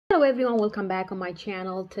Hello everyone, welcome back on my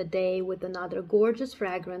channel today with another gorgeous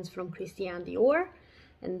fragrance from Christian Dior,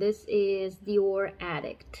 and this is Dior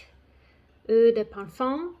Addict e.d.p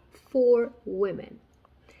for women.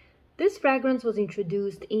 This fragrance was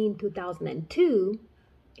introduced in 2002.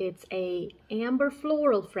 It's a amber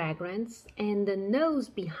floral fragrance and the nose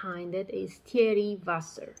behind it is Thierry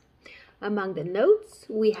Wasser. Among the notes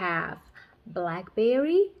we have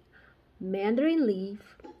blackberry, mandarin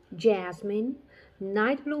leaf, jasmine,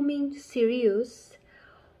 night blooming cereus,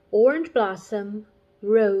 orange blossom,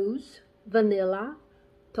 rose, vanilla,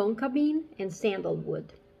 tonka bean, and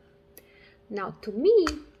sandalwood. Now to me,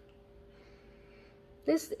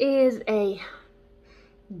 this is a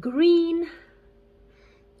green,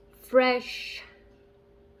 fresh,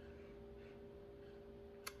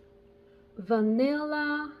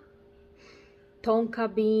 vanilla,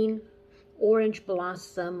 tonka bean, orange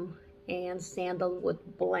blossom, and sandalwood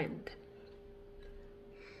blend.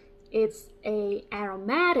 It's a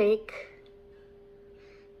aromatic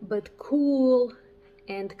but cool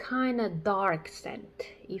and kind of dark scent,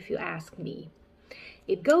 if you ask me.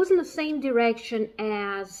 It goes in the same direction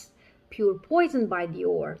as Pure Poison by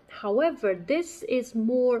Dior. However, this is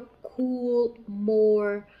more cool,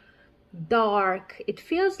 more dark. It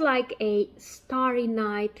feels like a starry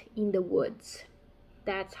night in the woods.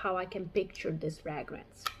 That's how I can picture this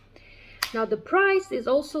fragrance. Now the price is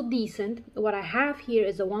also decent. What I have here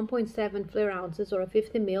is a 1.7 flare ounces or a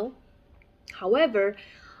 50 ml. However,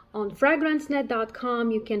 on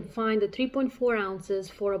fragrancenet.com you can find the 3.4 ounces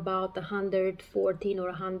for about $114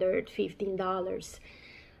 or $115.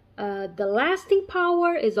 The lasting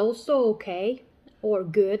power is also okay, or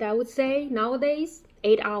good I would say nowadays,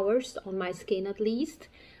 8 hours on my skin at least.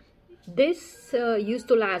 This used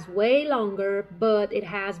to last way longer, but it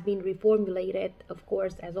has been reformulated, of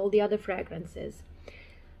course, as all the other fragrances.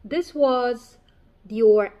 This was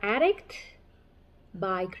Dior Addict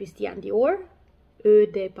by Christian Dior, eau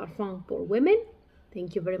de parfum pour women.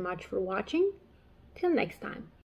 Thank you very much for watching. Till next time.